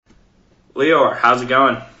Lior, how's it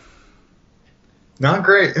going? Not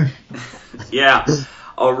great. Yeah,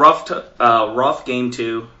 a rough game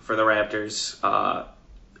two for the Raptors.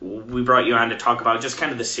 We brought you on to talk about just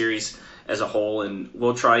kind of the series as a whole, and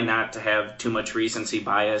we'll try not to have too much recency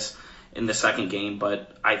bias in the second game,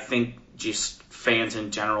 but I think just fans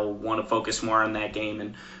in general want to focus more on that game,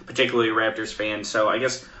 and particularly Raptors fans. So I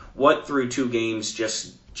guess what through two games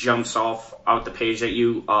just jumps off out the page at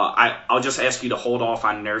you? I'll just ask you to hold off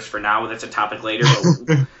on Nurse for now. That's a topic later.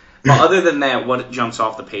 But other than that, what jumps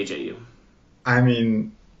off the page at you? I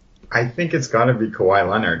mean, I think it's got to be Kawhi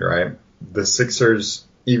Leonard, right? The Sixers,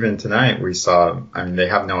 even tonight, we saw, they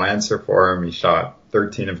have no answer for him. He shot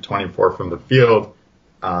 13 of 24 from the field.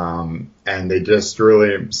 And they just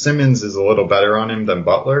really, Simmons is a little better on him than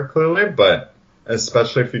Butler, clearly, but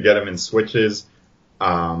especially if you get him in switches,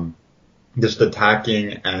 just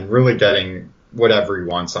attacking and really getting whatever he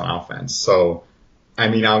wants on offense. So,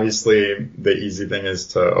 obviously the easy thing is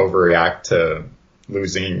to overreact to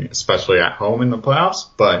losing, especially at home in the playoffs,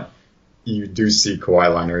 but you do see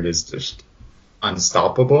Kawhi Leonard is just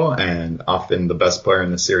unstoppable and often the best player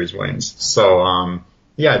in the series wins. So,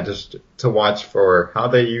 just to watch for how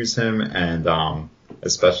they use him and,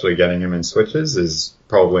 especially getting him in switches is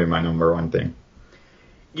probably my number one thing.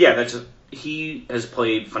 Yeah, he has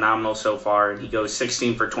played phenomenal so far. He goes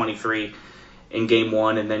 16 for 23 in game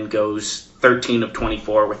one and then goes 13 of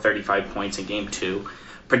 24 with 35 points in game two.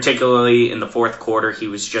 Particularly in the fourth quarter, he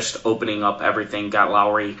was just opening up everything, got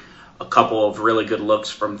Lowry a couple of really good looks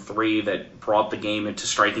from three that brought the game into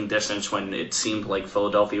striking distance when it seemed like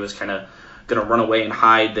Philadelphia was kind of going to run away and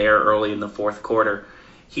hide there early in the fourth quarter.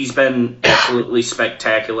 He's been absolutely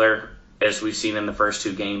spectacular, as we've seen in the first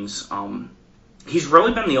two games. He's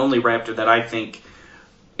really been the only Raptor that I think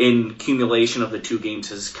in accumulation of the two games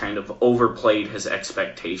has kind of overplayed his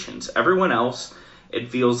expectations. Everyone else, it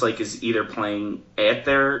feels like, is either playing at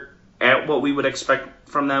what we would expect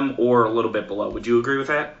from them or a little bit below. Would you agree with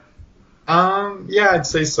that? Yeah, I'd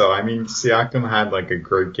say so. Siakam had like a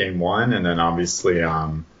great game one, and then obviously,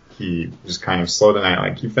 he was kind of slow tonight.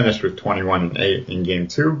 Like he finished with 21 and 8 in game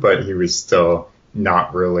two, but he was still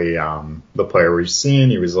not really, the player we've seen.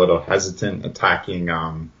 He was a little hesitant attacking,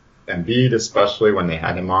 Embiid, especially when they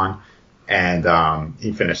had him on. And,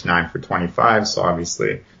 he finished 9 for 25. So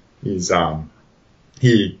obviously that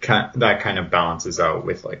kind of balances out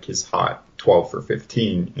with like his hot 12 for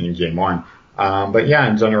 15 in game one. But yeah,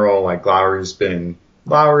 in general, like Lowry's been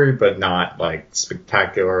Lowry, but not like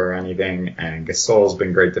spectacular or anything. And Gasol's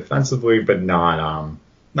been great defensively, but not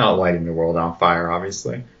lighting the world on fire,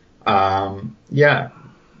 obviously.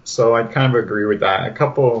 So I'd kind of agree with that. A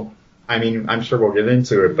couple, I'm sure we'll get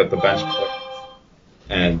into it, but the bench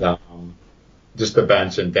and, just the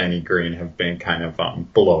bench and Danny Green have been kind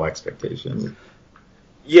of, below expectations.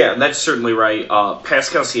 Yeah, that's certainly right.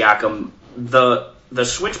 Pascal Siakam, the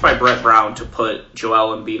switch by Brett Brown to put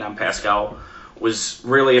Joel Embiid on Pascal was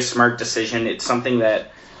really a smart decision. It's something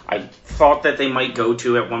that I thought that they might go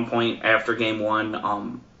to at one point after game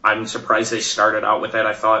one. I'm surprised they started out with that.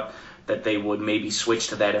 I thought that they would maybe switch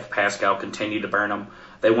to that if Pascal continued to burn them.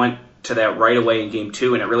 They went to that right away in game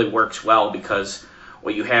two, and it really works well because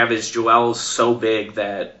what you have is Joel's so big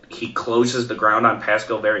that he closes the ground on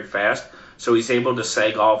Pascal very fast, so he's able to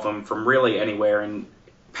sag off him from really anywhere. And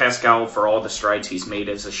Pascal, for all the strides he's made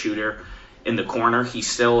as a shooter in the corner, he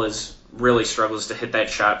still really struggles to hit that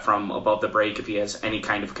shot from above the break if he has any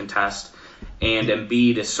kind of contest. And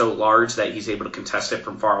Embiid is so large that he's able to contest it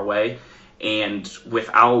from far away. And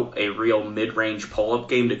without a real mid-range pull-up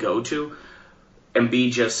game to go to,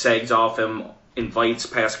 Embiid just sags off him, invites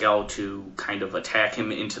Pascal to kind of attack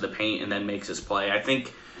him into the paint, and then makes his play. I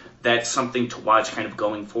think that's something to watch kind of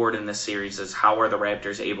going forward in this series is how are the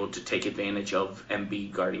Raptors able to take advantage of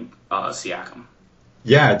Embiid guarding Siakam.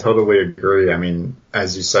 Yeah, I totally agree.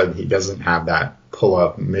 As you said, he doesn't have that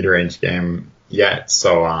pull-up mid-range game yet,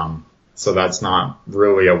 so that's not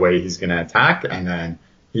really a way he's going to attack, and then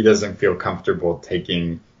he doesn't feel comfortable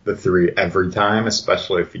taking the three every time,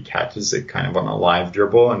 especially if he catches it kind of on a live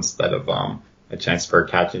dribble instead of a chance for a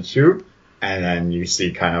catch and shoot. And then you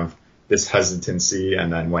see kind of this hesitancy,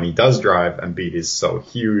 and then when he does drive, Embiid is so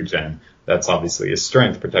huge, and that's obviously his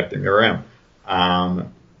strength, protecting the rim.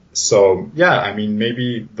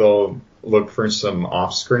 Maybe they'll look for some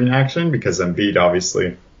off-screen action because Embiid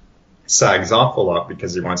obviously sags off a lot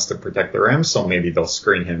because he wants to protect the rim, so maybe they'll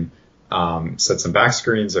screen him, set some back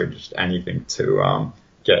screens or just anything to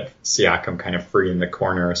get Siakam kind of free in the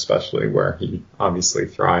corner, especially where he obviously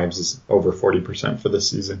thrives, is over 40% for the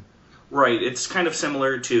season. Right. It's kind of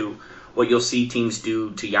similar to what you'll see teams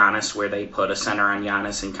do to Giannis, where they put a center on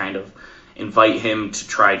Giannis and kind of invite him to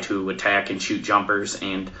try to attack and shoot jumpers.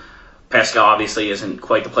 And Pascal obviously isn't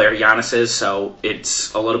quite the player Giannis is, so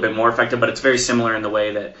it's a little bit more effective, but it's very similar in the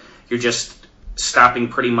way that you're just stopping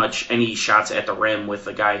pretty much any shots at the rim with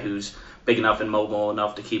a guy who's big enough and mobile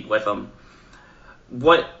enough to keep with him.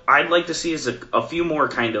 What I'd like to see is a few more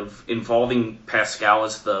kind of involving Pascal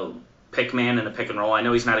as the pick man in a pick and roll. I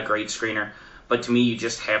know he's not a great screener, but to me you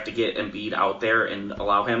just have to get Embiid out there and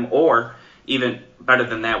allow him, or even better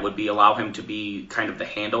than that would be allow him to be kind of the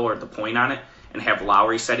handle or the point on it, and have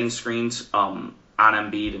Lowry setting screens on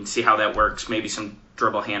Embiid and see how that works, maybe some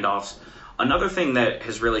dribble handoffs. Another thing that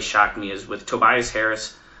has really shocked me is with Tobias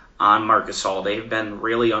Harris on Marc Gasol, they've been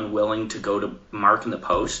really unwilling to go to Marc in the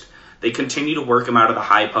post. They continue to work him out of the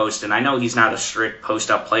high post, and I know he's not a strict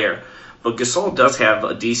post-up player, but Gasol does have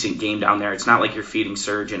a decent game down there. It's not like you're feeding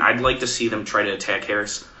Serge, and I'd like to see them try to attack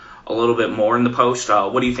Harris a little bit more in the post.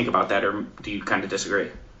 What do you think about that, or do you kind of disagree?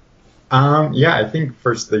 Yeah, I think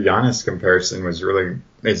first the Giannis comparison is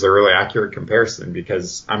a really accurate comparison,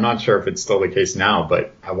 because I'm not sure if it's still the case now,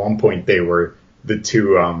 but at one point they were the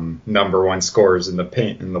two number one scorers in the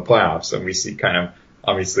paint in the playoffs, and we see kind of,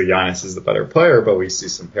 obviously Giannis is the better player, but we see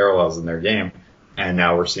some parallels in their game, and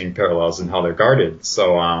now we're seeing parallels in how they're guarded.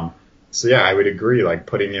 So yeah, I would agree, like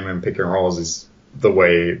putting him in pick and rolls is the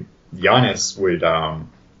way Giannis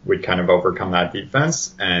would kind of overcome that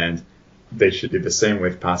defense, and they should do the same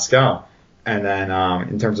with Pascal. And then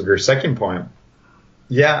in terms of your second point,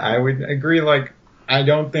 yeah, I would agree. Like, I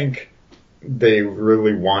don't think they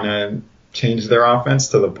really want to change their offense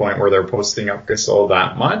to the point where they're posting up Gasol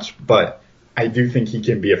that much, but I do think he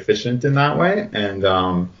can be efficient in that way. And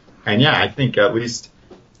yeah, I think at least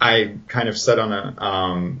I kind of said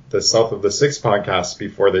on the South of the Six podcast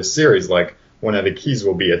before this series, like one of the keys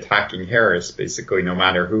will be attacking Harris, basically no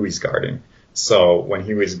matter who he's guarding. So when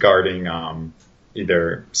he was guarding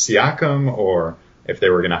either Siakam or if they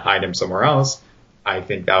were going to hide him somewhere else, I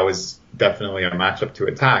think that was definitely a matchup to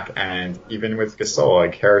attack. And even with Gasol,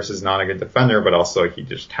 like Harris is not a good defender, but also he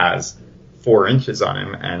just has 4 inches on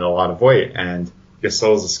him and a lot of weight. And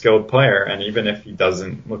Gasol is a skilled player, and even if he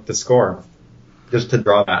doesn't look to score, just to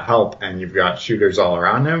draw that help and you've got shooters all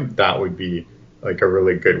around him, that would be like a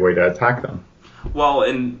really good way to attack them. Well,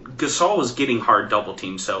 and Gasol was getting hard double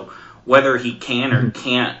teamed, so whether he can or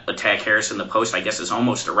can't attack Harris in the post, I guess, is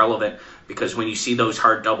almost irrelevant, because when you see those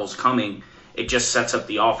hard doubles coming, it just sets up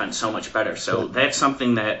the offense so much better. So that's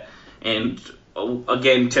something that, and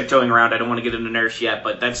again, tiptoeing around, I don't want to get into nerfs yet,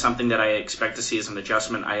 but that's something that I expect to see as an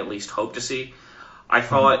adjustment. I at least hope to see. I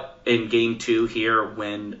thought in Game 2 here,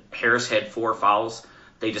 when Harris had 4 fouls,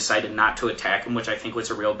 they decided not to attack him, which I think was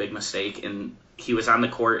a real big mistake. And he was on the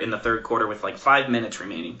court in the third quarter with like 5 minutes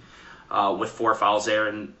remaining with 4 fouls there.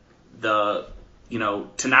 And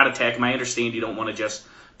to not attack him, I understand you don't want to just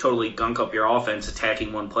totally gunk up your offense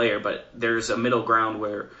attacking one player, but there's a middle ground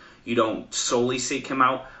where you don't solely seek him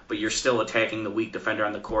out, but you're still attacking the weak defender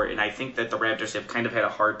on the court. And I think that the Raptors have kind of had a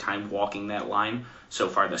hard time walking that line so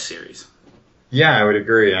far this series. Yeah, I would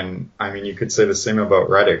agree. And I mean, you could say the same about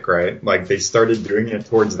Redick, right? Like they started doing it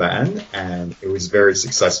towards the end and it was very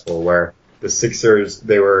successful, where the Sixers,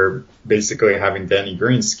 they were basically having Danny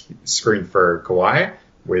Green screen for Kawhi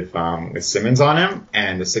with Simmons on him,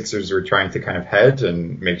 and the Sixers were trying to kind of hedge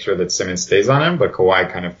and make sure that Simmons stays on him, but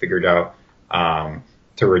Kawhi kind of figured out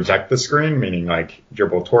to reject the screen, meaning like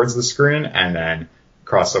dribble towards the screen and then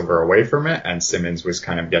crossover away from it, and Simmons was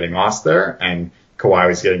kind of getting lost there, and Kawhi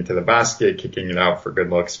was getting to the basket, kicking it out for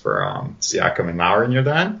good looks for Siakam and Lowry near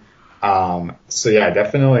the end. So yeah,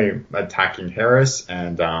 definitely attacking Harris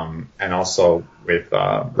and also with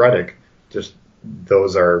Redick, just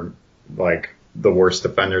those are like the worst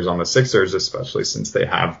defenders on the Sixers, especially since they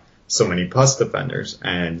have so many plus defenders,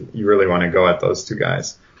 and you really want to go at those two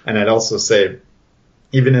guys. And I'd also say,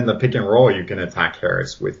 even in the pick and roll, you can attack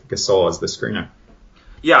Harris with Gasol as the screener.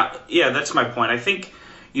 Yeah, that's my point. I think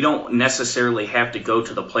you don't necessarily have to go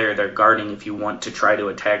to the player they're guarding if you want to try to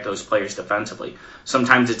attack those players defensively.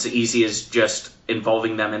 Sometimes it's easy as just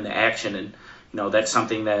involving them in the action, and that's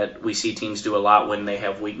something that we see teams do a lot when they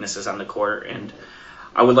have weaknesses on the court, and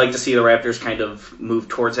I would like to see the Raptors kind of move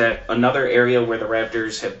towards that. Another area where the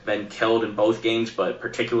Raptors have been killed in both games, but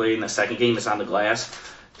particularly in the second game, is on the glass.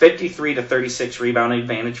 53-36 rebounding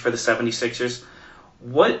advantage for the 76ers.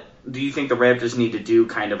 What do you think the Raptors need to do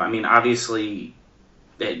obviously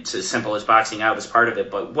it's as simple as boxing out as part of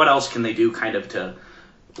it, but what else can they do kind of to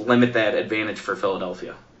limit that advantage for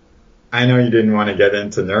Philadelphia? I know you didn't want to get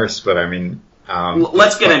into Nurse, but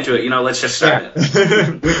let's get into it. Let's just start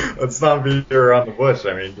it. Let's not beat around the bush.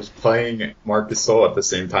 Just playing Marc Gasol at the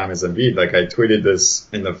same time as Embiid. Like I tweeted this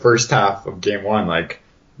in the first half of Game 1. Like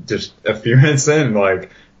just a few minutes in,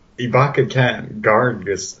 like, Ibaka can't guard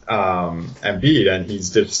this Embiid, and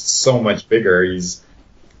he's just so much bigger. He's,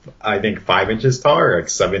 I think, 5 inches taller, like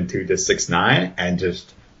 7'2" to 6'9", and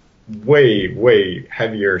just way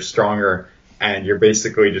heavier, stronger, and you're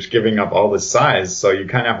basically just giving up all this size, so you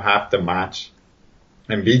kind of have to match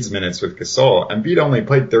Embiid's minutes with Gasol. Embiid only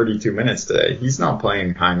played 32 minutes today. He's not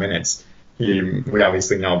playing high minutes. We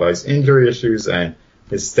obviously know about his injury issues and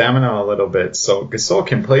his stamina a little bit, so Gasol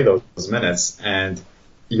can play those minutes, and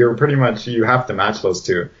you have to match those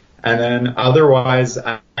two. And then otherwise,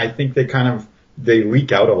 I think they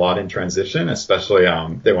leak out a lot in transition, especially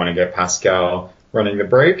they want to get Pascal running the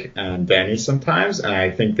break and Danny sometimes, and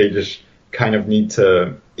I think they just kind of need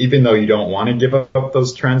to, even though you don't want to give up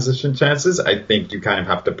those transition chances, I think you kind of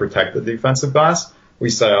have to protect the defensive glass. We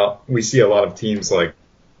see a lot of teams like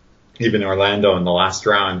even Orlando in the last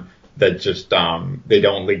round that just they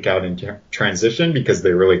don't leak out in transition because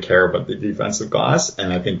they really care about the defensive glass,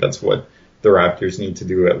 and I think that's what the Raptors need to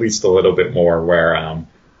do at least a little bit more, where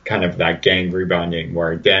kind of that gang rebounding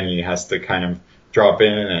where Danny has to kind of drop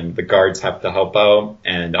in and the guards have to help out,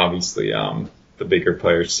 and obviously the bigger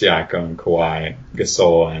players, Siakam, Kawhi,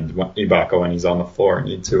 Gasol, and Ibaka when he's on the floor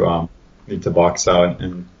need to box out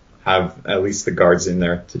and have at least the guards in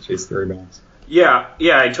there to chase the rebounds. Yeah,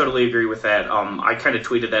 I totally agree with that. I kind of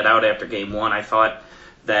tweeted that out after game one. I thought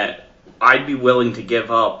that I'd be willing to give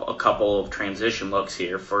up a couple of transition looks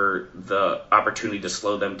here for the opportunity to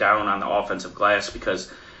slow them down on the offensive glass,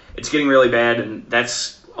 because it's getting really bad, and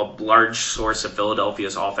that's a large source of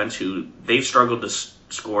Philadelphia's offense, who they've struggled to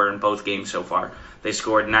score in both games so far. They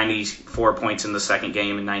scored 94 points in the second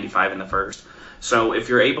game and 95 in the first. So if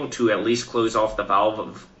you're able to at least close off the valve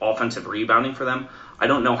of offensive rebounding for them, I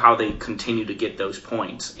don't know how they continue to get those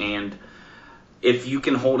points. And if you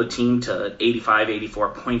can hold a team to 85, 84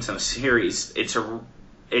 points in a series,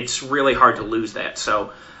 it's really hard to lose that.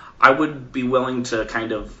 So I would be willing to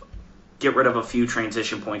kind of get rid of a few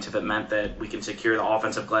transition points if it meant that we can secure the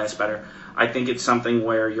offensive glass better. I think it's something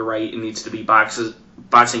where you're right, it needs to be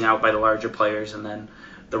boxing out by the larger players, and then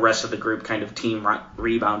the rest of the group kind of team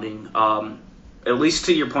rebounding. At least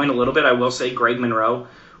to your point a little bit, I will say Greg Monroe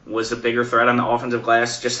was a bigger threat on the offensive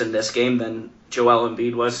glass just in this game than Joel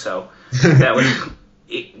Embiid was. So that was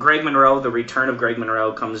Greg Monroe. The return of Greg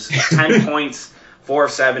Monroe comes 10 points, 4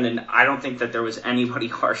 of 7, and I don't think that there was anybody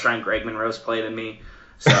harsher on Greg Monroe's play than me.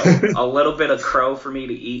 So a little bit of crow for me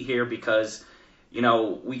to eat here, because,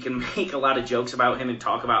 we can make a lot of jokes about him and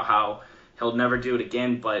talk about how he'll never do it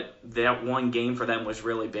again, but that one game for them was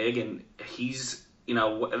really big, and he's,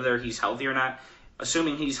 whether he's healthy or not,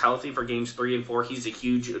 assuming he's healthy for games 3 and 4, he's a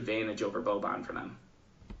huge advantage over Boban for them.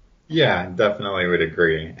 Yeah, definitely would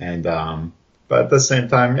agree. And but at the same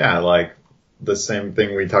time, yeah, like the same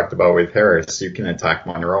thing we talked about with Harris, you can attack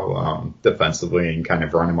Monroe defensively and kind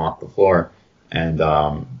of run him off the floor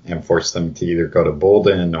and force them to either go to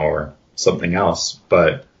Bolden or something else.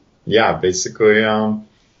 But yeah, basically,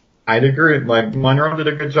 I'd agree. Like, Monroe did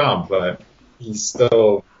a good job, but he's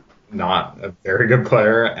still not a very good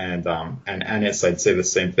player. And Ennis, I'd say the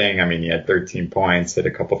same thing. I mean, he had 13 points, hit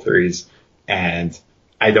a couple threes, and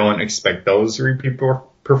I don't expect those repeat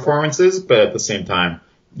performances, but at the same time,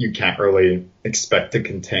 you can't really expect to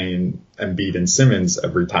contain Embiid and Simmons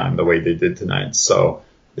every time the way they did tonight. So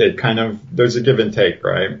there's a give and take,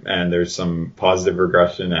 right? And there's some positive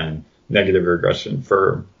regression and negative regression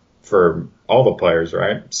for all the players,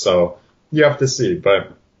 right? So you have to see,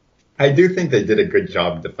 but I do think they did a good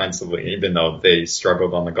job defensively, even though they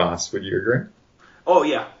struggled on the glass. Would you agree? Oh,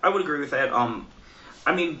 yeah, I would agree with that.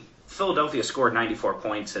 I mean, Philadelphia scored 94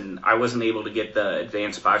 points, and I wasn't able to get the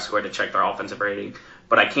advanced box score to check their offensive rating,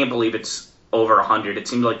 but I can't believe it's over 100. It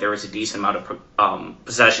seemed like there was a decent amount of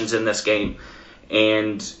possessions in this game.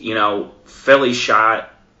 And, Philly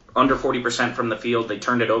shot under 40% from the field. They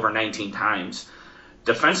turned it over 19 times.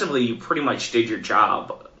 Defensively, you pretty much did your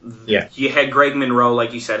job. Yeah. You had Greg Monroe,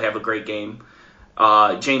 like you said, have a great game.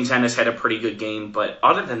 James Ennis had a pretty good game. But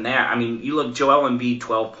other than that, I mean, you look, Joel Embiid,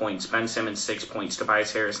 12 points. Ben Simmons, 6 points.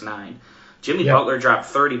 Tobias Harris, 9. Jimmy Butler dropped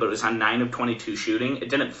 30, but it was on 9 of 22 shooting. It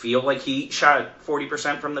didn't feel like he shot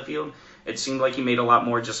 40% from the field. It seemed like he made a lot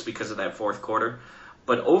more just because of that fourth quarter.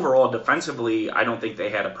 But overall, defensively, I don't think they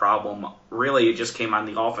had a problem. Really, it just came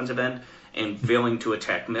on the offensive end and failing to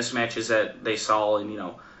attack mismatches that they saw.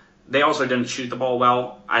 And, they also didn't shoot the ball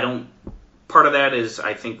well. Part of that is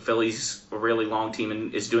I think Philly's a really long team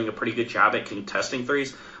and is doing a pretty good job at contesting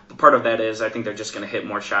threes. But part of that is I think they're just going to hit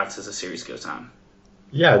more shots as the series goes on.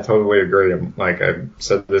 Yeah, I totally agree. Like, I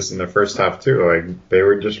said this in the first half too. Like, they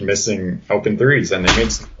were just missing open threes, and they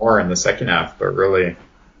made some more in the second half. But really,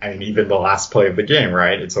 I mean, even the last play of the game,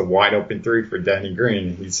 right? It's a wide open three for Danny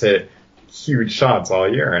Green. He's hit huge shots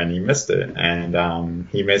all year and he missed it. And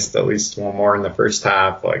he missed at least one more in the first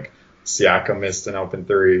half. Like Siakam missed an open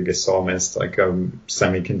three. Gasol missed like a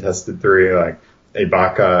semi-contested three. Like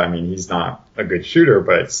Ibaka, I mean, he's not a good shooter,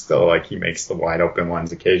 but still like he makes the wide open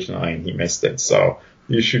ones occasionally and he missed it. So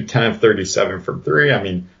you shoot 10 of 37 from three. I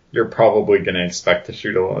mean, you're probably going to expect to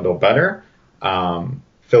shoot a little better.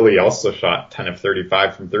 Philly also shot 10 of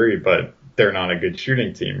 35 from three, but they're not a good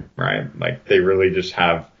shooting team, right? Like they really just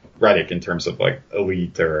have Redick in terms of like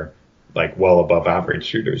elite or like well above average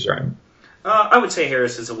shooters, right? I would say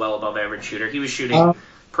Harris is a well above average shooter. He was shooting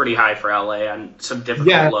pretty high for LA on some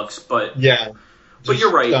difficult looks, but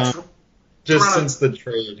you're right. Just since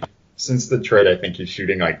the trade, I think he's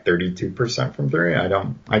shooting like 32% from three.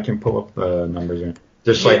 I can pull up the numbers in.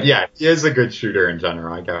 He is a good shooter in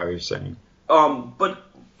general. I get what you're saying.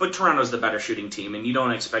 But Toronto's the better shooting team, and you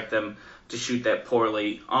don't expect them to shoot that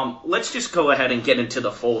poorly. Let's just go ahead and get into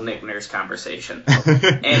the full Nick Nurse conversation.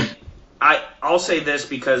 And I'll say this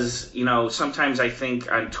because, you know, sometimes I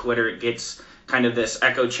think on Twitter it gets kind of this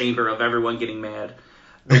echo chamber of everyone getting mad.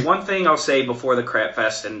 The one thing I'll say before the crap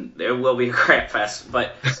fest, and there will be a crap fest,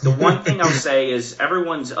 but the one thing I'll say is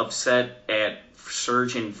everyone's upset at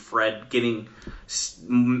Serge and Fred getting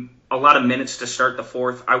a lot of minutes to start the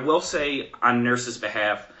fourth. I will say on Nurse's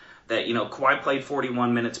behalf that, you know, Kawhi played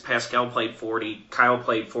 41 minutes, Pascal played 40, Kyle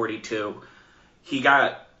played 42. He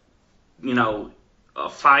got, you know,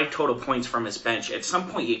 5 total points from his bench. At some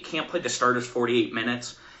point, you can't play the starters 48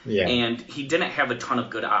 minutes. Yeah. And he didn't have a ton of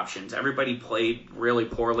good options. Everybody played really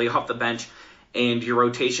poorly off the bench, and your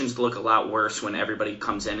rotations look a lot worse when everybody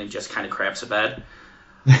comes in and just kind of craps a bed.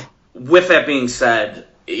 With that being said,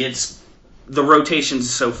 the rotations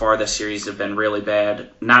so far this series have been really bad.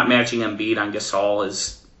 Not matching Embiid on Gasol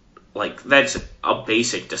is that's a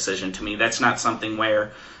basic decision to me. That's not something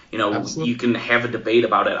where, you know, Absolutely. You can have a debate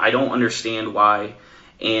about it. I don't understand why.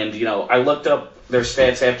 And, you know, I looked up their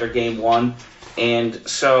stats after game one. And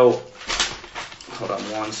so, hold on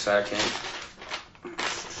one second.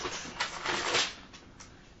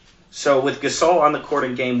 So with Gasol on the court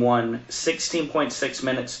in game one, 16.6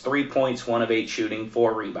 minutes, 3 points, 1 of 8 shooting,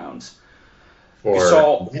 4 rebounds.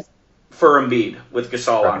 Gasol for Embiid with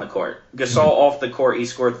Gasol on the court. Gasol off the court, he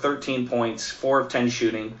scored 13 points, 4 of 10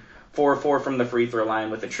 shooting, 4 of 4 from the free throw line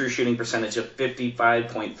with a true shooting percentage of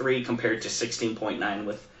 55.3 compared to 16.9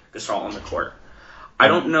 with Gasol on the court. I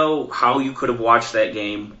don't know how you could have watched that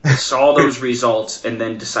game, saw those results, and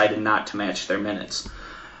then decided not to match their minutes.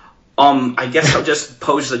 I guess I'll just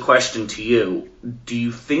pose the question to you. Do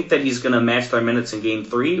you think that he's going to match their minutes in game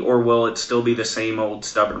 3, or will it still be the same old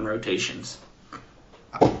stubborn rotations?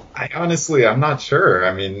 I'm not sure.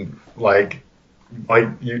 I mean, like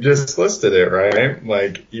you just listed it, right?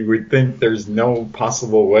 Like you would think there's no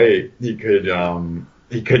possible way he could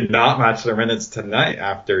not match their minutes tonight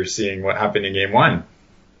after seeing what happened in game 1.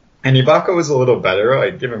 And Ibaka was a little better.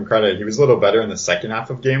 I give him credit. He was a little better in the second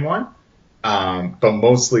half of game 1. But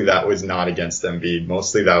mostly that was not against Embiid.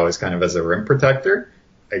 Mostly that was kind of as a rim protector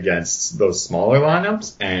against those smaller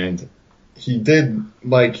lineups. And he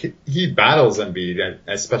battles Embiid,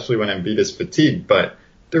 especially when Embiid is fatigued, but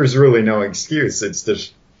there's really no excuse. It's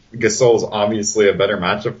just Gasol's obviously a better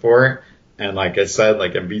matchup for it. And like I said,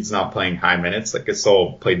 like Embiid's not playing high minutes. Like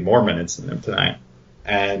Gasol played more minutes than him tonight.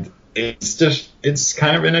 And it's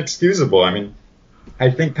kind of inexcusable. I mean, I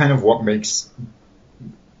think kind of what makes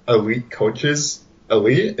elite coaches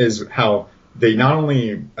elite is how they not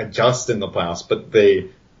only adjust in the playoffs, but they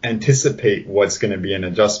anticipate what's going to be an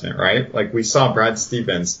adjustment, right? Like we saw Brad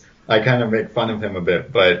Stevens. I kind of make fun of him a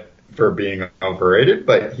bit, but for being overrated,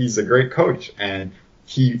 but he's a great coach. And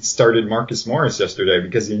he started Marcus Morris yesterday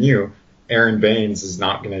because he knew Aaron Baines is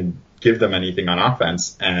not going to give them anything on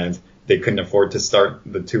offense, and they couldn't afford to start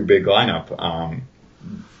the 2 big lineup,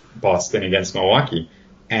 Boston against Milwaukee.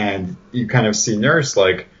 And you kind of see Nurse,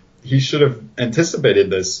 like, he should have anticipated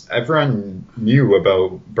this. Everyone knew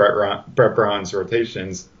about Brett Brown's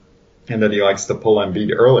rotations and that he likes to pull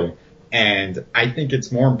Embiid early. And I think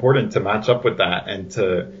it's more important to match up with that and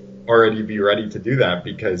to already be ready to do that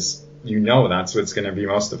because you know that's what's going to be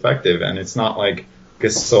most effective. And it's not like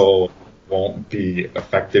Gasol won't be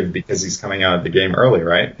effective because he's coming out of the game early,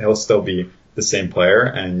 right? He'll still be the same player.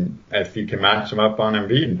 And if you can match him up on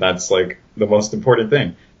Embiid, that's like the most important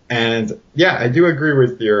thing. And yeah, I do agree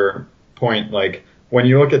with your point. Like when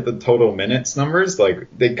you look at the total minutes numbers, like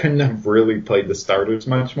they couldn't have really played the starters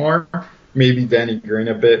much more. Maybe Danny Green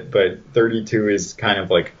a bit, but 32 is kind of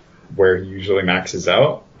like where he usually maxes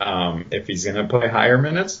out if he's going to play higher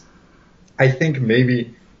minutes. I think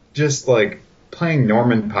maybe just like playing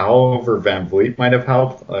Norman Powell over Van Vliet might have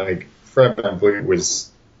helped. Like, Fred Van Vliet was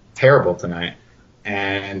terrible tonight.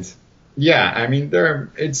 And yeah, I mean,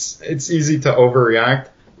 it's easy to overreact,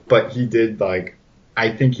 but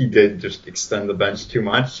I think he did just extend the bench too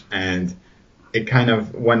much. And it kind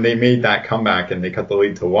of, when they made that comeback and they cut the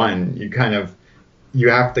lead to 1, you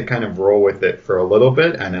have to kind of roll with it for a little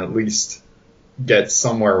bit and at least get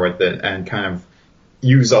somewhere with it and kind of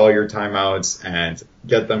use all your timeouts and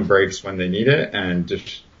get them breaks when they need it and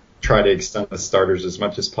just try to extend the starters as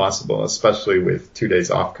much as possible, especially with 2 days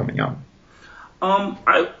off coming up.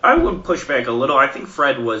 I would push back a little. I think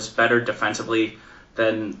Fred was better defensively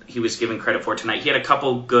than he was given credit for tonight. He had a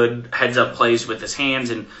couple good heads-up plays with his hands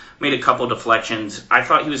and made a couple deflections. I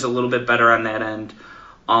thought he was a little bit better on that end.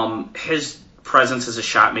 His presence as a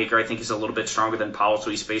shot maker, I think, is a little bit stronger than Powell, so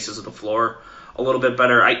he spaces the floor a little bit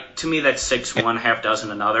better. To me, that's 6-1, half dozen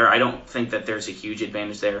another. I don't think that there's a huge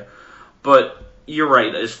advantage there. But you're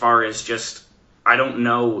right, as far as just, I don't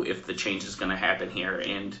know if the change is going to happen here.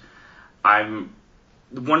 And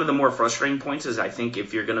one of the more frustrating points is I think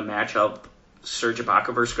if you're going to match up Serge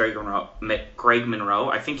Ibaka versus Greg Monroe,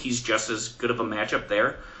 I think he's just as good of a matchup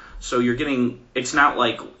there. So it's not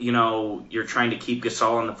like, you're trying to keep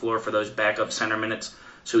Gasol on the floor for those backup center minutes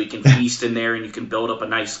so he can feast in there and you can build up a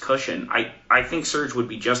nice cushion. I think Serge would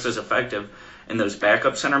be just as effective in those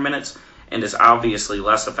backup center minutes and is obviously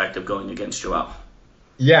less effective going against Joel.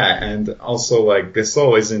 Yeah, and also,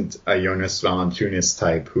 Gasol isn't a Jonas Valanciunas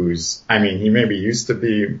type he maybe used to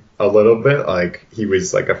be a little bit, he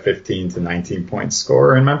was a 15 to 19 point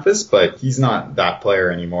scorer in Memphis, but he's not that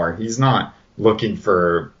player anymore. He's not looking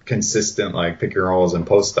for consistent, pick and rolls and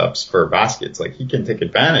post-ups for baskets. He can take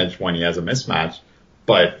advantage when he has a mismatch,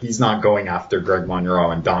 but he's not going after Greg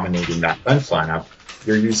Monroe and dominating that bench lineup.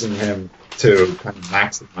 You're using him to kind of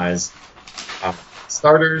maximize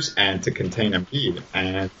starters and to contain Embiid.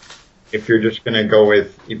 And if you're just going to go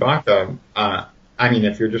with Ibaka,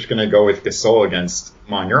 if you're just going to go with Gasol against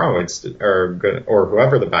Monroe, or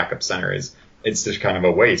whoever the backup center is, it's just kind of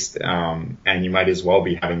a waste. And you might as well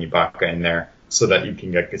be having Ibaka in there so that you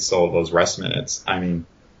can get Gasol those rest minutes. And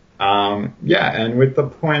with the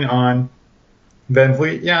point on Van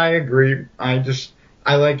Vliet, yeah, I agree. I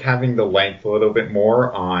like having the length a little bit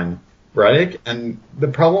more on Redick, and the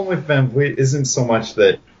problem with Van Vliet isn't so much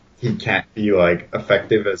that he can't be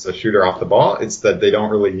effective as a shooter off the ball, it's that they don't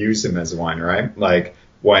really use him as one, right?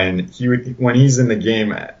 When he's in the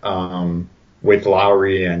game with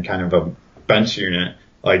Lowry and kind of a bench unit,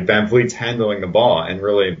 Van Vliet's handling the ball, and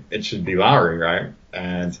really it should be Lowry, right?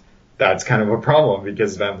 And that's kind of a problem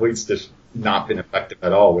because Van Vliet's just not been effective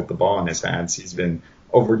at all with the ball in his hands. He's been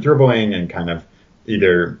over dribbling and kind of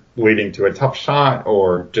either leading to a tough shot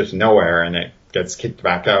or just nowhere, and it gets kicked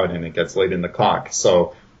back out and it gets late in the clock.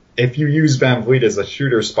 So if you use Van Vliet as a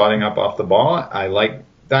shooter spotting up off the ball, I like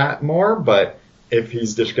that more. But if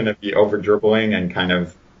he's just going to be over dribbling and kind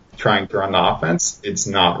of trying to run the offense, it's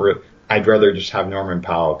not real. I'd rather just have Norman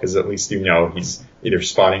Powell because at least he's either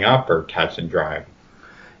spotting up or catch and drive.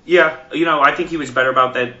 Yeah, I think he was better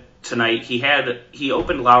about that tonight. He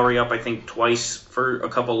opened Lowry up, I think, twice for a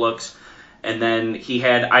couple looks. And then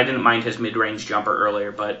I didn't mind his mid-range jumper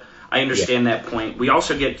earlier, but I understand that point. We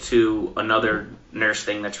also get to another Nurse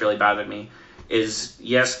thing that's really bothered me is,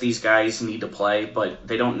 yes, these guys need to play, but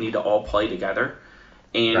they don't need to all play together.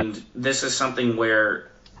 And this is something where,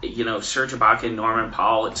 Serge Ibaka and Norman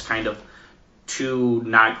Powell, it's kind of two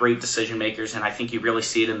not great decision makers, and I think you really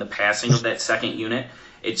see it in the passing of that second unit.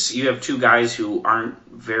 You have two guys who aren't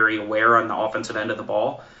very aware on the offensive end of the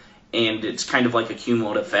ball, and it's kind of like a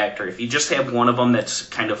cumulative factor. If you just have one of them that's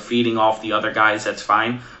kind of feeding off the other guys, that's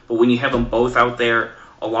fine. But when you have them both out there,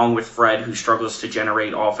 along with Fred, who struggles to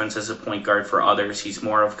generate offense as a point guard for others, he's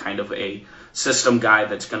more of kind of a system guy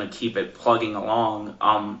that's going to keep it plugging along.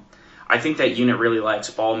 I think that unit really lacks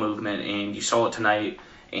ball movement, and you saw it tonight.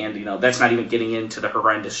 And, that's not even getting into the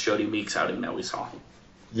horrendous Jody Meeks outing that we saw.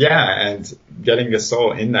 Yeah, and getting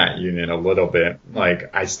Gasol in that unit a little bit.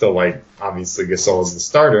 I still obviously Gasol is the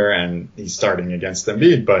starter and he's starting against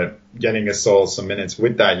Embiid, but getting Gasol some minutes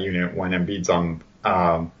with that unit when Embiid's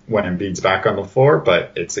back on the floor,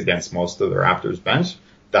 but it's against most of the Raptors bench,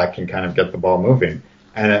 that can kind of get the ball moving.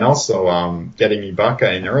 And then also getting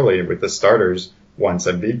Ibaka in early with the starters once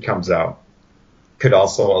Embiid comes out could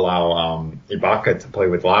also allow Ibaka to play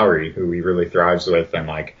with Lowry, who he really thrives with, and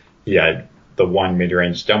he had the one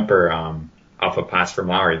mid-range jumper off a pass from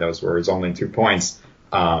Lowry. Those were his only 2 points.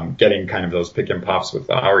 Getting kind of those pick and pops with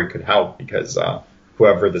Lowry could help because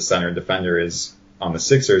whoever the center defender is on the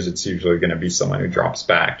Sixers, it's usually going to be someone who drops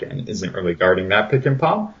back and isn't really guarding that pick and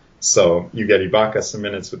pop. So you get Ibaka some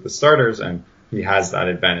minutes with the starters, and he has that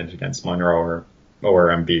advantage against Monroe or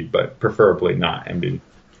Embiid, but preferably not Embiid.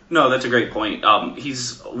 No, that's a great point.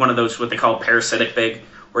 He's one of those what they call parasitic big,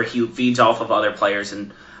 where he feeds off of other players,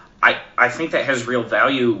 and I think that has real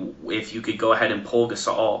value if you could go ahead and pull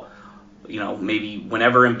Gasol. Maybe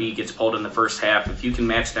whenever Embiid gets pulled in the first half, if you can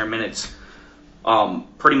match their minutes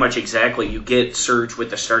pretty much exactly, you get Serge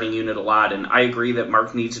with the starting unit a lot. And I agree that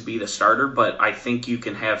Mark needs to be the starter, but I think you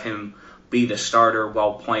can have him be the starter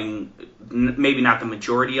while playing maybe not the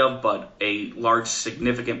majority of, but a large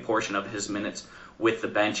significant portion of his minutes with the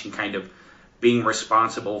bench and kind of being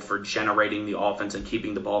responsible for generating the offense and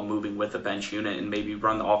keeping the ball moving with the bench unit and maybe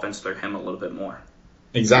run the offense through him a little bit more.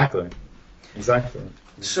 Exactly.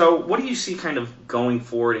 So what do you see kind of going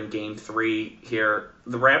forward in Game 3 here?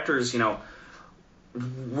 The Raptors,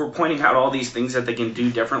 we're pointing out all these things that they can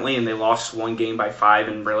do differently, and they lost one game by 5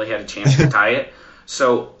 and really had a chance to tie it.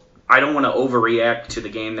 So I don't want to overreact to the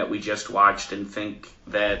game that we just watched and think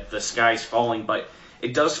that the sky's falling, but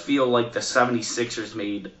it does feel like the 76ers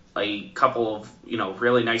made a couple of,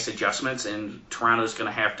 really nice adjustments, and Toronto's going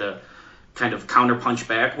to have to kind of counterpunch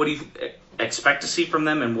back. What do you expect to see from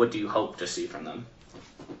them, and what do you hope to see from them?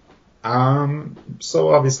 So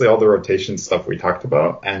obviously all the rotation stuff we talked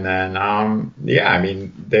about, and then,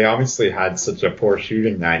 they obviously had such a poor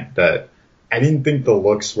shooting night that I didn't think the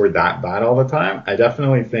looks were that bad all the time. I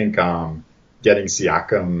definitely think, getting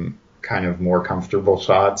Siakam kind of more comfortable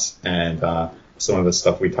shots and, some of the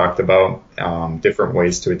stuff we talked about, different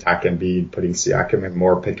ways to attack Embiid, putting Siakam in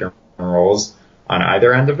more pick and rolls on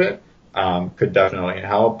either end of it, could definitely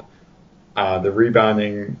help. The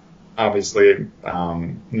rebounding, obviously,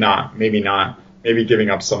 maybe giving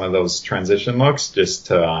up some of those transition looks just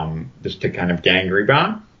to kind of gang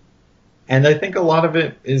rebound. And I think a lot of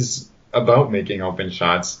it is about making open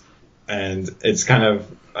shots. And it's kind of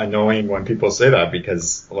annoying when people say that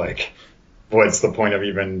because, what's the point of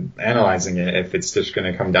even analyzing it if it's just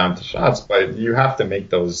going to come down to shots? But you have to make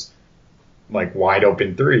those, wide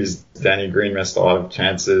open threes. Danny Green missed a lot of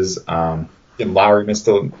chances. Lowry missed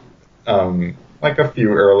a few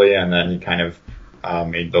early, and then he kind of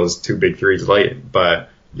made those 2 big threes late. But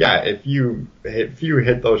yeah, if you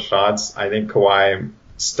hit those shots, I think Kawhi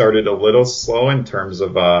started a little slow in terms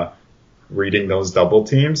of reading those double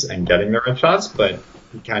teams and getting the right shots, but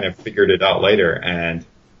he kind of figured it out later. And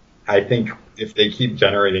I think if they keep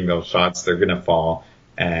generating those shots, they're going to fall.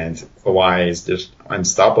 And Kawhi is just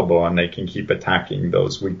unstoppable, and they can keep attacking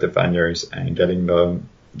those weak defenders and getting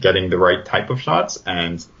the right type of shots,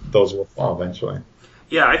 and those will fall eventually.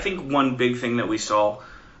 Yeah, I think one big thing that we saw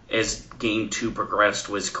as Game 2 progressed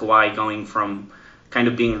was Kawhi going from kind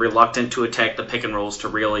of being reluctant to attack the pick and rolls to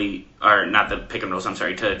really, or not the pick and rolls,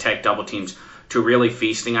 to attack double teams, to really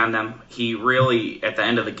feasting on them. He really, at the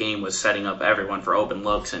end of the game, was setting up everyone for open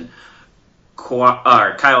looks, and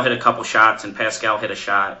Kyle hit a couple shots and Pascal hit a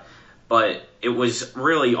shot, but it was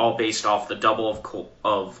really all based off the double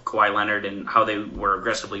of Kawhi Leonard and how they were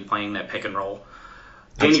aggressively playing that pick and roll.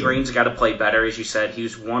 Danny Green's got to play better, as you said. He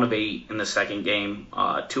was 1 of 8 in the second game,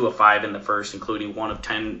 2 of 5 in the first, including 1 of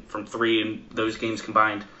 10 from 3 in those games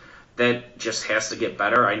combined. That just has to get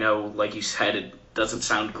better. I know, like you said, it doesn't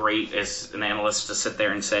sound great as an analyst to sit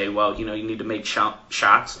there and say, well, you need to make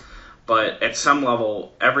shots. But at some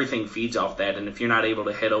level, everything feeds off that. And if you're not able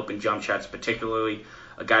to hit open jump shots, particularly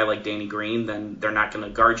a guy like Danny Green, then they're not going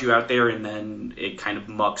to guard you out there, and then it kind of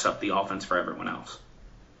mucks up the offense for everyone else.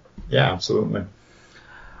 Yeah, absolutely.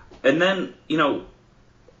 And then,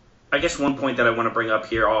 I guess one point that I want to bring up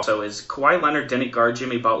here also is Kawhi Leonard didn't guard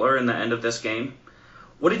Jimmy Butler in the end of this game.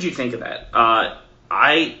 What did you think of that?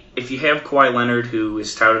 If you have Kawhi Leonard, who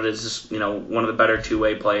is touted as one of the better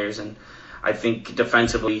two-way players, and I think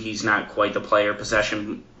defensively he's not quite the player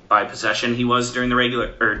possession by possession he was during the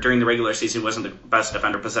regular season. He wasn't the best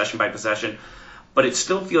defender possession by possession, but it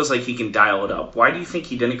still feels like he can dial it up. Why do you think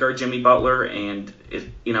he didn't guard Jimmy Butler, and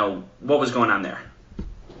what was going on there?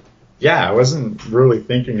 Yeah, I wasn't really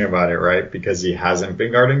thinking about it, right, because he hasn't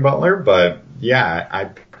been guarding Butler, but yeah,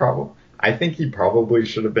 I think he probably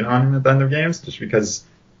should have been on him at the end of games just because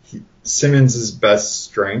Simmons' best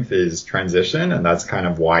strength is transition, and that's kind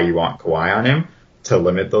of why you want Kawhi on him, to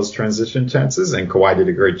limit those transition chances, and Kawhi did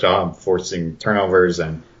a great job forcing turnovers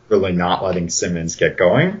and really not letting Simmons get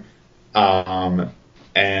going. But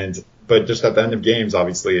just at the end of games,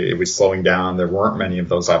 obviously it was slowing down. There weren't many of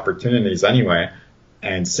those opportunities anyway,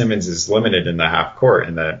 and Simmons is limited in the half court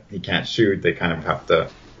in that he can't shoot. They kind of have to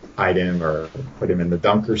hide him or put him in the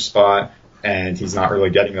dunker spot, and he's not really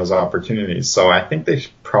getting those opportunities. So I think they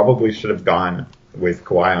probably should have gone with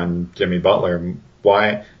Kawhi on Jimmy Butler.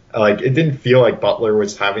 Why? It didn't feel like Butler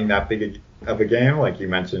was having that big of a game, like you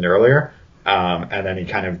mentioned earlier. And then he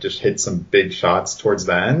kind of just hit some big shots towards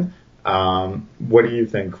the end. What do you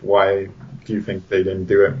think? Why do you think they didn't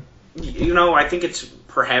do it? I think it's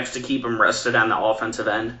perhaps to keep him rested on the offensive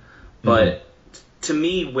end. But to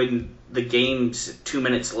me, when the game's 2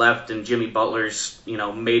 minutes left and Jimmy Butler's,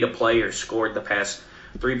 made a play or scored the past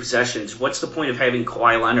 3 possessions, what's the point of having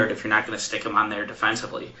Kawhi Leonard if you're not going to stick him on there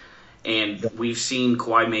defensively? And we've seen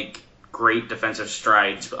Kawhi make great defensive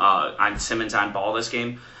strides on Simmons on ball this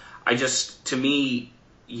game. To me,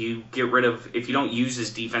 you get rid of, if you don't use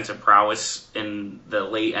his defensive prowess in the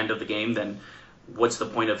late end of the game, then what's the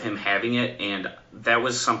point of him having it? And that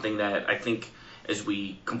was something that I think, as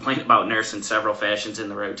we complained about Nurse in several fashions in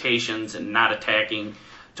the rotations and not attacking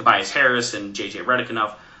Tobias Harris and JJ Redick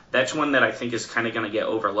enough, that's one that I think is kind of going to get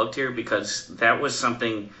overlooked here, because that was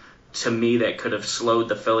something to me that could have slowed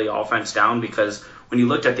the Philly offense down, because when you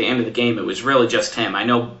looked at the end of the game, it was really just him. I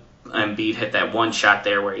know Embiid hit that one shot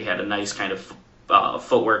there where he had a nice kind of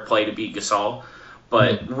footwork play to beat Gasol,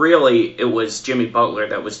 but really it was Jimmy Butler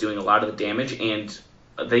that was doing a lot of the damage, and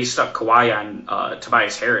they stuck Kawhi on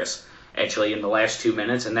Tobias Harris actually in the last 2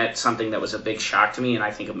 minutes, and that's something that was a big shock to me and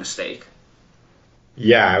I think a mistake.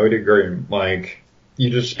 Yeah, I would agree.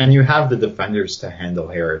 You have the defenders to handle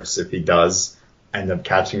Harris if he does end up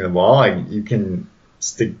catching the ball. You can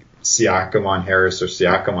stick Siakam on Harris or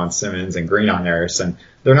Siakam on Simmons and Green on Harris, and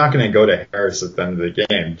they're not going to go to Harris at the end of the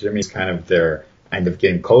game. Jimmy's kind of their end of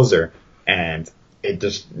game closer, and it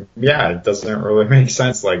doesn't really make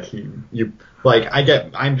sense. I'm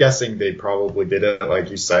guessing they probably did it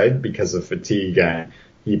like you said because of fatigue, and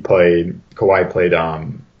Kawhi played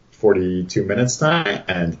 42 minutes tonight,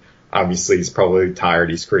 and obviously he's probably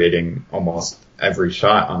tired. He's creating almost every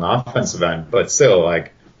shot on the offensive end, but still,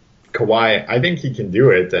 Kawhi, I think he can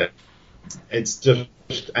do it. It's just,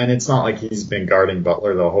 and it's not like he's been guarding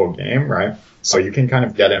Butler the whole game, right? So you can kind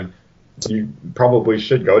of get him. You probably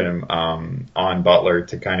should go to him on Butler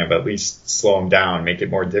to kind of at least slow him down, make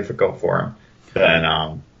it more difficult for him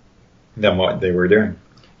than what they were doing.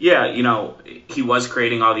 Yeah, he was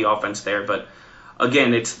creating all the offense there, but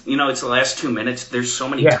again, it's the last 2 minutes. There's so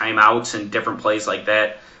many timeouts and different plays like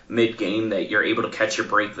that mid-game that you're able to catch your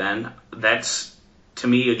break then. That's, to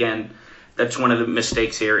me, again, that's one of the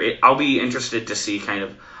mistakes here. I'll be interested to see kind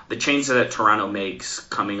of the changes that Toronto makes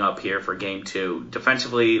coming up here for Game 2.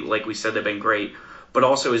 Defensively, like we said, they've been great, but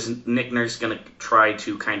also is Nick Nurse going to try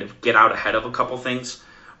to kind of get out ahead of a couple things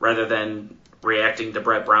rather than reacting to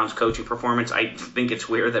Brett Brown's coaching performance? I think it's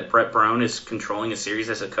weird that Brett Brown is controlling a series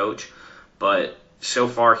as a coach, but so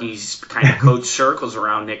far he's kind of coached circles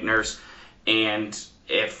around Nick Nurse, and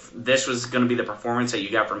if this was going to be the performance that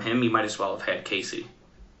you got from him, you might as well have had Casey.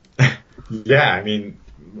 Yeah, I mean,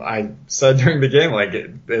 I said during the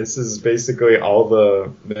game, this is basically all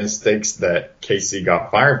the mistakes that Casey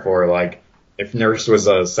got fired for. If Nurse was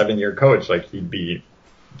a 7-year coach, he'd be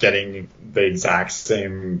getting the exact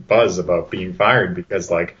same buzz about being fired,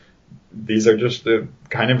 because these are just the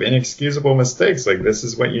kind of inexcusable mistakes. This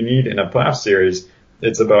is what you need in a playoff series.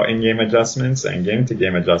 It's about in-game adjustments and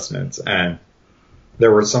game-to-game adjustments. And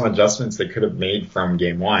there were some adjustments they could have made from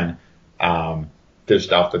game 1,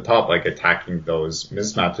 just off the top, attacking those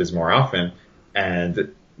mismatches more often.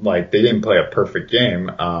 And they didn't play a perfect game,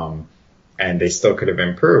 and they still could have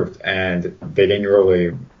improved. And they didn't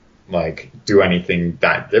really do anything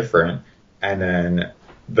that different. And then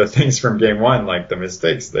the things from game 1, the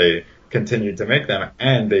mistakes, they continued to make them,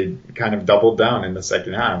 and they kind of doubled down in the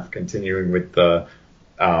second half, continuing with the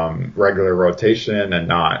regular rotation and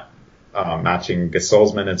not matching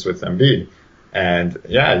Gasol's minutes with Embiid. And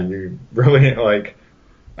you really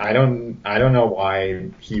I don't know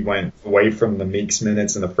why he went away from the Meeks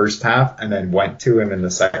minutes in the first half and then went to him in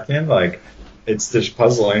the second. It's just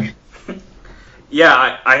puzzling.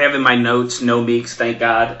 Yeah, I have in my notes, no Meeks, thank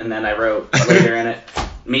God, and then I wrote later in it,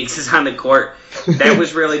 Meeks is on the court. That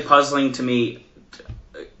was really puzzling to me.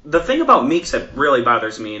 The thing about Meeks that really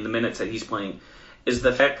bothers me in the minutes that he's playing is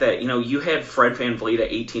the fact that, you had Fred VanVleet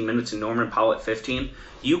at 18 minutes and Norman Powell at 15.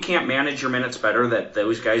 You can't manage your minutes better that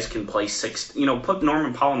those guys can play put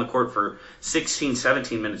Norman Powell on the court for 16,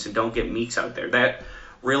 17 minutes and don't get Meeks out there. That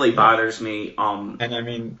really bothers me. And I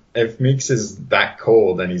mean, if Meeks is that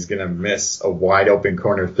cold and he's going to miss a wide open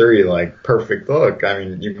corner 3, perfect look, I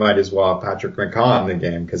mean, you might as well have Patrick McCaw in the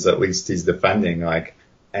game, because at least he's defending,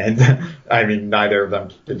 and I mean, neither of them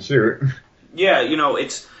can shoot. Yeah,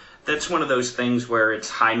 that's one of those things where it's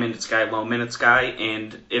high minutes guy, low minutes guy,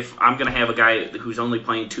 and if I'm going to have a guy who's only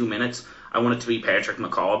playing 2 minutes, I want it to be Patrick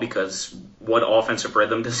McCaw, because what offensive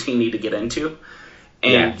rhythm does he need to get into?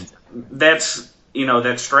 And that's,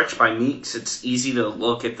 that stretch by Meeks, it's easy to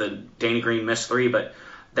look at the Danny Green missed 3, but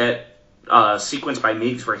that sequence by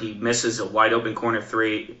Meeks where he misses a wide open corner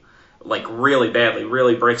three, like really badly,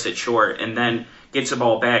 really breaks it short, and then gets the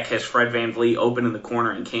ball back, has Fred VanVleet open in the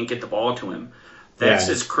corner and can't get the ball to him. That was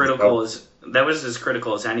as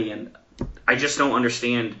critical as any, and I just don't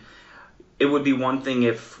understand. It would be one thing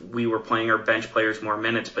if we were playing our bench players more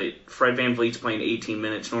minutes, but Fred VanVleet's playing 18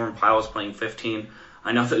 minutes, Norman Powell's playing 15.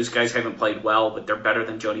 I know those guys haven't played well, but they're better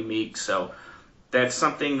than Jody Meeks, so that's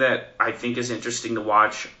something that I think is interesting to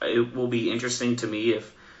watch. It will be interesting to me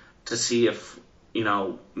to see if,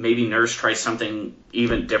 maybe Nurse tries something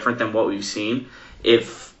even different than what we've seen.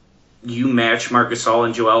 If you match Marc Gasol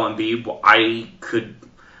and Joel Embiid,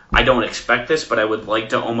 I don't expect this, but I would like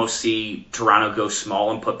to almost see Toronto go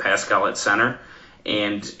small and put Pascal at center.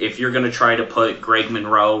 And if you're going to try to put Greg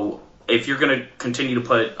Monroe, if you're going to continue to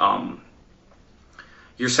put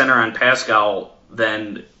your center on Pascal,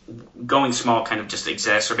 then going small kind of just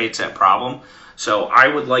exacerbates that problem. So I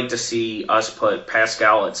would like to see us put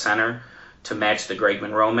Pascal at center to match the Greg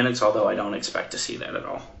Monroe minutes, although I don't expect to see that at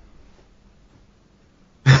all.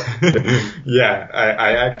 Yeah,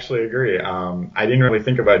 I actually agree. I didn't really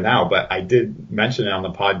think about it now, but I did mention it on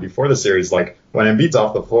the pod before the series. Like, when Embiid's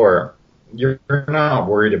off the floor, you're not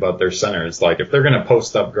worried about their centers. Like, if they're going to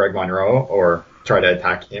post up Greg Monroe or try to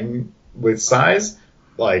attack him with size,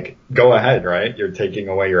 like, go ahead, right? You're taking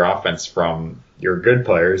away your offense from your good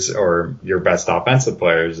players or your best offensive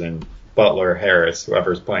players in Butler, Harris,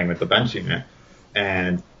 whoever's playing with the bench unit.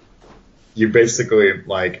 And you basically,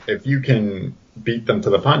 like, if you can beat them to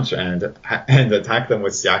the punch and attack them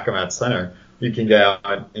with Siakam at center, you can get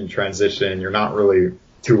out in transition. You're not really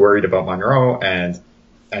too worried about Monroe,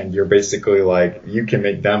 and you're basically like, you can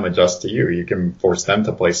make them adjust to you. You can force them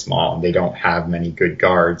to play small, and they don't have many good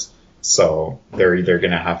guards, so they're either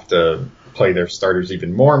going to have to play their starters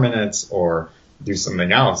even more minutes or do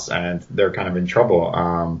something else, and they're kind of in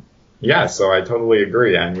trouble. Yeah, so I totally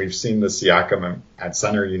agree, and we've seen the Siakam at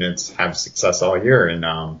center units have success all year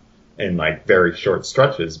in like very short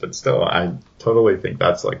stretches, but still, I totally think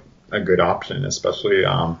that's like a good option, especially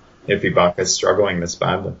if Ibaka is struggling this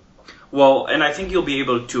badly. Well, and I think you'll be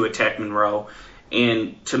able to attack Monroe,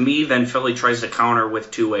 and to me, then Philly tries to counter with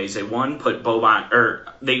two ways. They put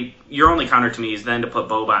Boban, your only counter to me is then to put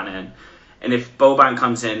Boban in, and if Boban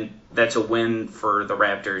comes in, that's a win for the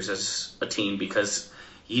Raptors as a team because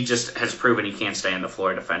he just has proven he can't stay on the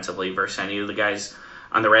floor defensively versus any of the guys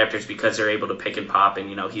on the Raptors because they're able to pick and pop,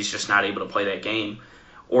 and he's just not able to play that game.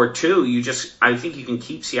 Or two, I think you can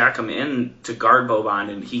keep Siakam in to guard Boban,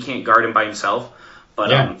 and he can't guard him by himself. But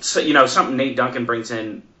yeah. Something Nate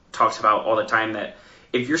Duncan talks about all the time, that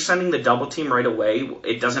if you're sending the double team right away,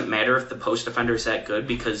 it doesn't matter if the post defender is that good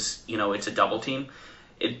because it's a double team.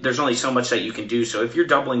 There's only so much that you can do. So if you're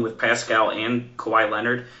doubling with Pascal and Kawhi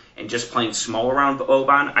Leonard and just playing small around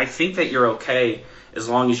Boban, I think that you're okay as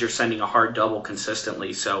long as you're sending a hard double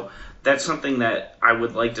consistently. So that's something that I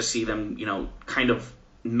would like to see them, kind of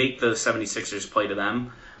make the 76ers play to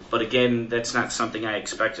them. But again, that's not something I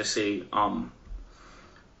expect to see.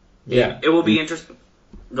 It will be interesting.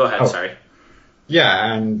 Go ahead, sorry.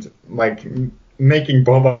 Yeah, and like making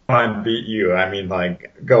Boban beat you, I mean,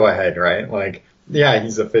 like, go ahead, right? Like, yeah,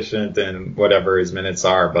 he's efficient in whatever his minutes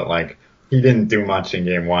are, but like, he didn't do much in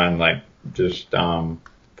game one. Like, just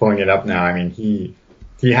pulling it up now, I mean, he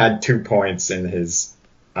had 2 points in his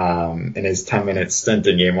 10-minute stint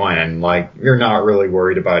in game one, and like, you're not really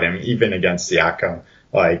worried about him even against Siakam.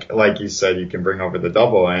 Like you said, you can bring over the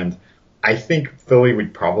double, and I think Philly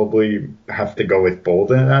would probably have to go with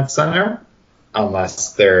Bolden at center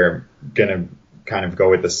unless they're gonna kind of go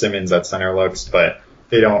with the Simmons at center looks, but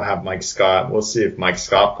they don't have Mike Scott. We'll see if Mike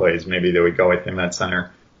Scott plays. Maybe they would go with him at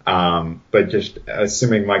center. But just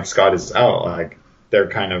assuming Mike Scott is out, like, they're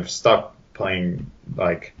kind of stuck playing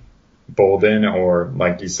like Bolden or,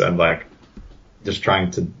 like you said, like just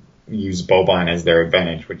trying to use Boban as their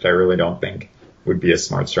advantage, which I really don't think would be a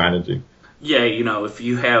smart strategy. Yeah, if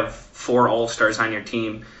you have 4 All-Stars on your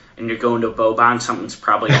team and you're going to Boban, something's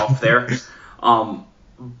probably off there.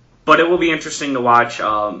 But it will be interesting to watch.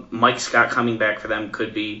 Mike Scott coming back for them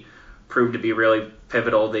could prove to be really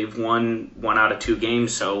pivotal. They've won 1 out of 2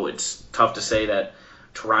 games, so it's tough to say that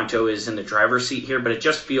Toronto is in the driver's seat here, but it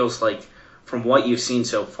just feels like from what you've seen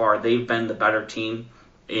so far, they've been the better team.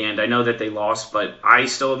 And I know that they lost, but I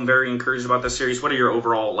still am very encouraged about the series. What are your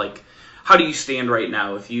overall, how do you stand right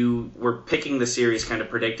now? If you were picking the series, kind of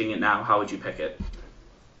predicting it now, how would you pick it?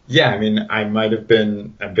 Yeah, I mean, I might have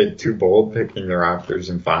been a bit too bold picking the Raptors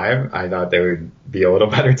in 5. I thought they would be a little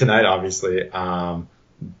better tonight, obviously.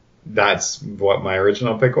 That's what my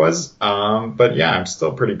original pick was. But yeah, I'm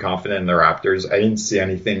still pretty confident in the Raptors. I didn't see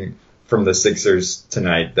anything from the Sixers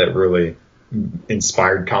tonight that really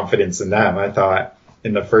inspired confidence in them. I thought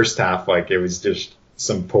in the first half, like, it was just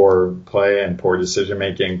some poor play and poor decision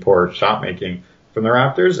making, poor shot making from the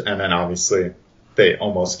Raptors. And then obviously they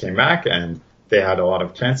almost came back and they had a lot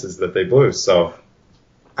of chances that they blew. So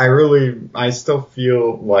I still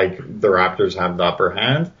feel like the Raptors have the upper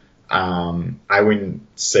hand. I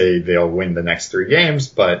wouldn't say they'll win the next 3 games,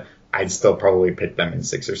 but I'd still probably pick them in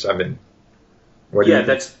 6 or 7.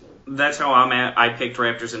 That's how I'm at. I picked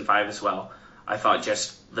Raptors in 5 as well. I thought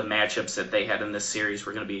just the matchups that they had in this series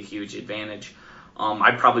were going to be a huge advantage.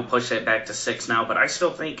 I'd probably push that back to 6 now, but I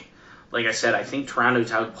still think, like I said, I think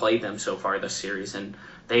Toronto's outplayed them so far this series, and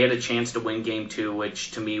they had a chance to win Game 2,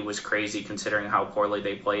 which to me was crazy considering how poorly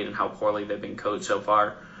they played and how poorly they've been coached so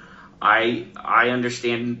far. I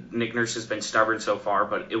understand Nick Nurse has been stubborn so far,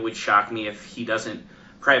 but it would shock me if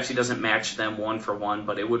perhaps he doesn't match them 1-for-1,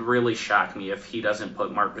 but it would really shock me if he doesn't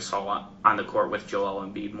put Marc Gasol on the court with Joel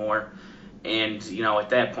Embiid more. And, at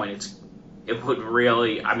that point, it would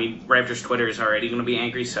really, Raptors Twitter is already going to be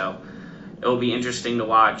angry, so it'll be interesting to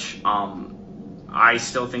watch. I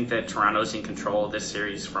still think that Toronto's in control of this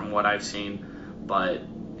series from what I've seen, but,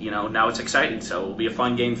 now it's exciting, so it'll be a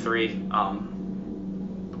fun Game 3.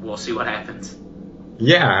 We'll see what happens.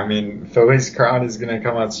 Yeah, Philly's crowd is going to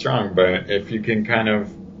come out strong, but if you can kind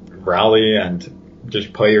of rally and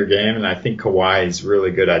just play your game, and I think Kawhi is really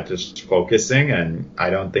good at just focusing, and I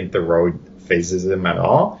don't think the road phases him at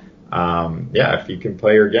all. If you can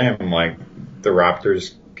play your game, like the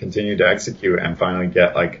Raptors continue to execute and finally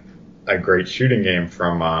get like a great shooting game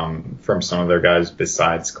from some of their guys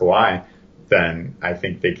besides Kawhi, then I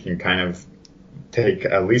think they can kind of take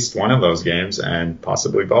at least one of those games and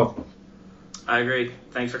possibly both. I agree.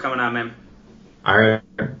 Thanks for coming on, man. All right.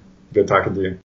 Good talking to you.